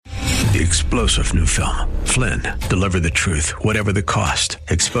The explosive new film, Flynn, deliver the truth, whatever the cost,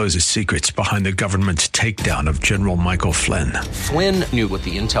 exposes secrets behind the government's takedown of General Michael Flynn. Flynn knew what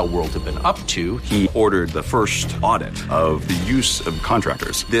the intel world had been up to. He ordered the first audit of the use of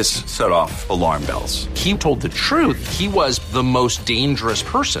contractors. This set off alarm bells. He told the truth. He was the most dangerous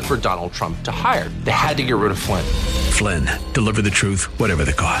person for Donald Trump to hire. They had to get rid of Flynn. Flynn, deliver the truth, whatever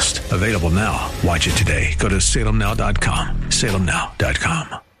the cost. Available now. Watch it today. Go to salemnow.com.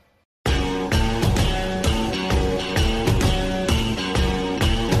 salemnow.com.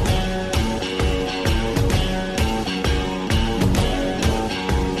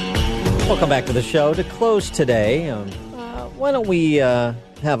 Welcome back to the show. To close today, why don't we have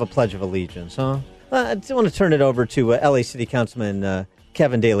a Pledge of Allegiance, huh? I want to turn it over to LA City Councilman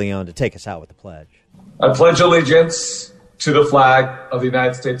Kevin De Leon to take us out with the pledge. I pledge allegiance to the flag of the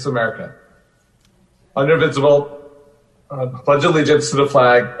United States of America. Indivisible, pledge allegiance to the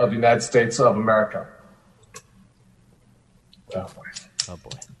flag of the United States of America. Oh,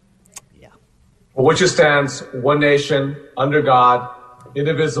 boy. Yeah. For which it stands, one nation, under God,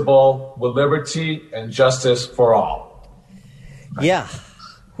 indivisible, with liberty and justice for all. Yeah.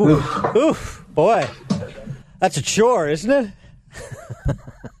 Oof, boy. That's a chore, isn't it?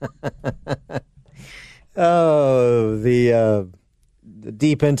 Oh, the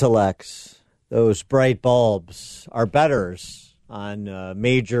deep intellects, those bright bulbs, are betters on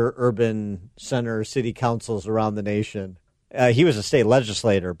major urban center city councils around the nation. He was a state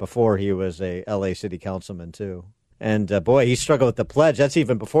legislator before he was a L.A. city councilman, too. And, boy, he struggled with the pledge. That's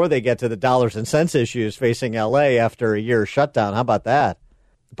even before they get to the dollars and cents issues facing L.A. after a year shutdown. How about that?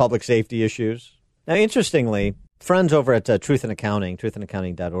 Public safety issues. Now, interestingly, friends over at Truth in Accounting,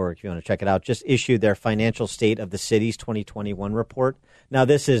 truthinaccounting.org, if you want to check it out, just issued their Financial State of the Cities 2021 report. Now,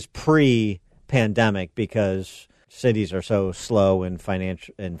 this is pre-pandemic because cities are so slow in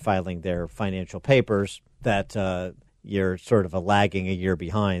filing their financial papers that you're sort of lagging a year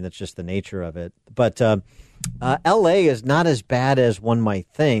behind. That's just the nature of it. But L.A. is not as bad as one might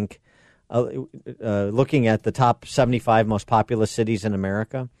think. Looking at the top 75 most populous cities in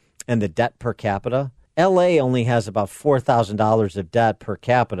America and the debt per capita, L.A. only has about $4,000 of debt per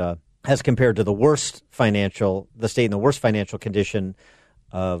capita as compared to the state in the worst financial condition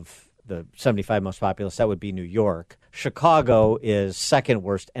of the 75 most populous. That would be New York. Chicago is second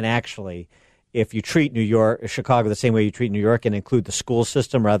worst, and actually, if you treat Chicago the same way you treat New York and include the school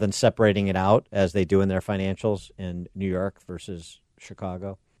system rather than separating it out as they do in their financials in New York versus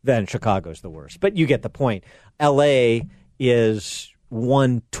Chicago, then Chicago's the worst. But you get the point. L.A. is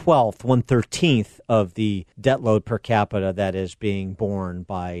 1/12, 1/13 of the debt load per capita that is being borne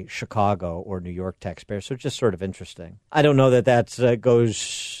by Chicago or New York taxpayers. So it's just sort of interesting. I don't know that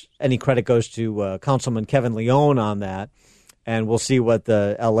any credit goes to Councilman Kevin Leon on that. And we'll see what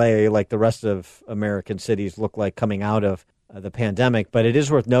the L.A., like the rest of American cities, look like coming out of the pandemic. But it is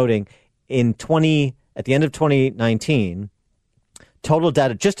worth noting, at the end of 2019, total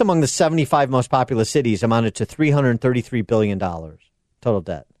debt just among the 75 most populous cities amounted to $333 billion. Total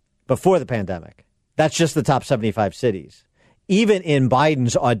debt before the pandemic. That's just the top 75 cities. Even in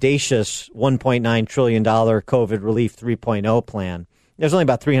Biden's audacious $1.9 trillion COVID relief 3.0 plan, there's only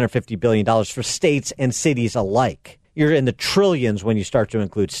about $350 billion for states and cities alike. You're in the trillions when you start to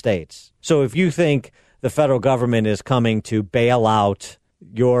include states. So if you think the federal government is coming to bail out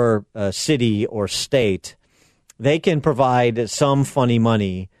your city or state, they can provide some funny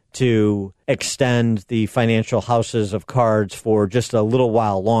money to extend the financial houses of cards for just a little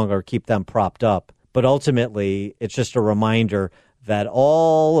while longer, keep them propped up. But ultimately, it's just a reminder that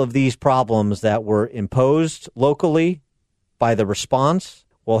all of these problems that were imposed locally by the response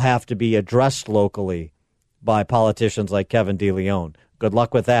will have to be addressed locally by politicians like Kevin De Leon. Good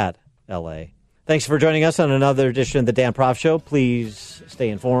luck with that, L.A. Thanks for joining us on another edition of the Dan Proft Show. Please stay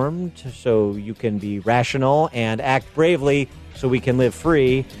informed so you can be rational and act bravely so we can live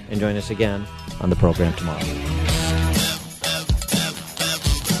free. And join us again on the program tomorrow.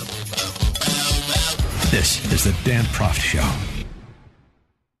 This is the Dan Proft Show.